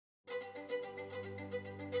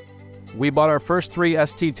We bought our first 3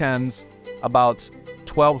 ST-10s about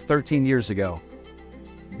 12, 13 years ago.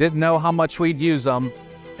 Didn't know how much we'd use them,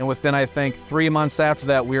 and within, I think, 3 months after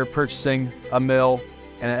that, we were purchasing a mill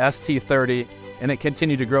and an ST-30, and it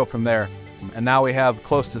continued to grow from there. And now we have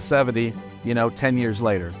close to 70, 10 years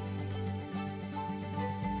later.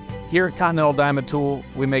 Here at Continental Diamond Tool,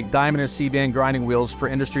 we make diamond and CBN grinding wheels for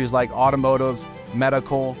industries like automotive,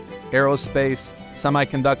 medical, aerospace,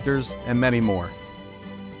 semiconductors, and many more.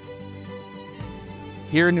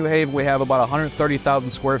 Here in New Haven, we have about 130,000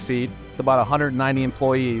 square feet, with about 190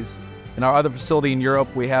 employees. In our other facility in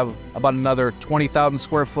Europe, we have about another 20,000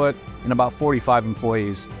 square foot and about 45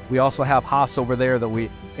 employees. We also have Haas over there that we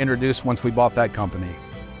introduced once we bought that company.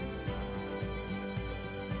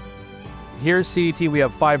 Here at CDT, we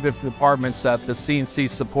have 5 different departments that the CNC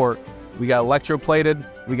support. We got electroplated,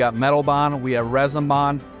 we got metal bond, we have resin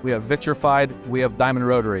bond, we have vitrified, we have diamond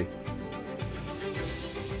rotary.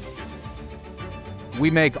 We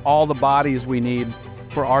make all the bodies we need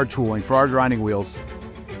for our tooling, for our grinding wheels.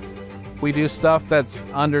 We do stuff that's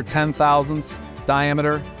under 10 thousandths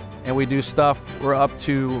diameter, and we do stuff we're up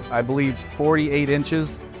to, I believe, 48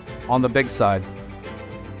 inches on the big side.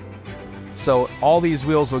 So all these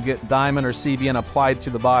wheels will get diamond or CBN applied to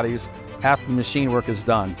the bodies after the machine work is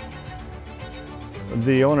done.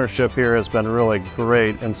 The ownership here has been really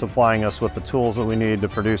great in supplying us with the tools that we need to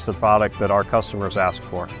produce the product that our customers ask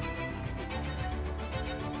for.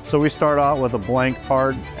 So we start out with a blank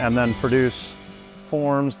part and then produce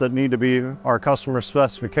forms that need to be our customer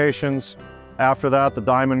specifications. After that, the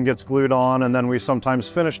diamond gets glued on, and then we sometimes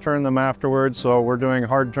finish turn them afterwards. So we're doing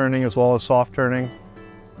hard turning as well as soft turning.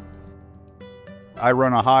 I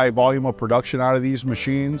run a high volume of production out of these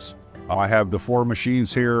machines. I have the 4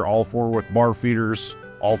 machines here, all 4 with bar feeders,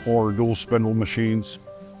 all 4 dual spindle machines.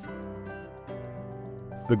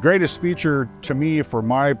 The greatest feature to me for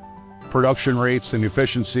my production rates and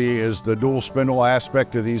efficiency is the dual spindle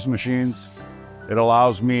aspect of these machines. It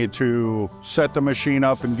allows me to set the machine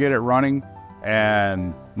up and get it running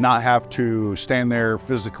and not have to stand there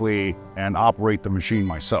physically and operate the machine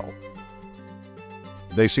myself.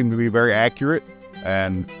 They seem to be very accurate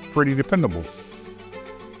and pretty dependable.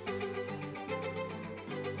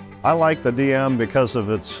 I like the DM because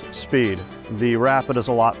of its speed. The Rapid is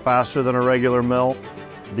a lot faster than a regular mill.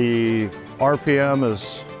 The RPM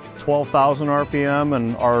is 12,000 RPM,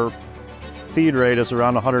 and our feed rate is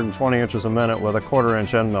around 120 inches a minute with a 1/4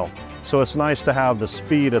 inch end mill. So it's nice to have the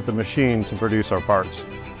speed at the machine to produce our parts.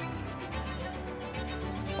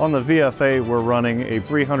 On the VFA, we're running a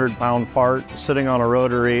 300-pound part sitting on a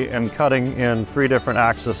rotary and cutting in 3 different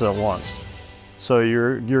axes at once. So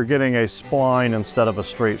you're getting a spline instead of a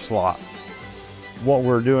straight slot. What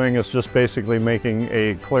we're doing is just basically making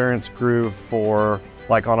a clearance groove for,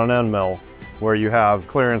 like on an end mill, where you have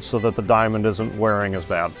clearance so that the diamond isn't wearing as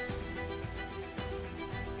bad.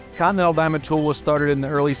 Continental Diamond Tool was started in the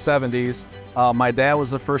early 70s. My dad was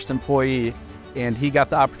the first employee, and he got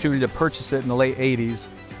the opportunity to purchase it in the late 80s.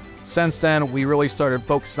 Since then, we really started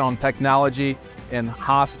focusing on technology, and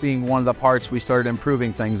Haas being one of the parts we started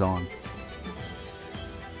improving things on.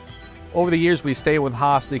 Over the years, we stayed with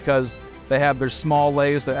Haas because they have their small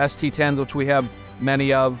lathes, the ST-10s, which we have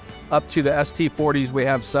many of, up to the ST-40s we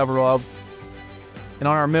have several of. And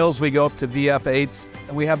on our mills, we go up to VF8s,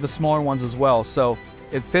 and we have the smaller ones as well. So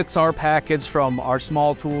it fits our package from our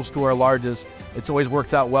small tools to our largest. It's always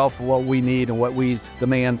worked out well for what we need and what we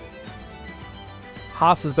demand.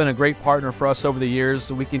 Haas has been a great partner for us over the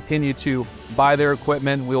years. We continue to buy their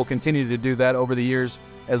equipment. We will continue to do that over the years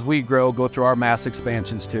as we grow, go through our mass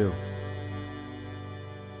expansions too.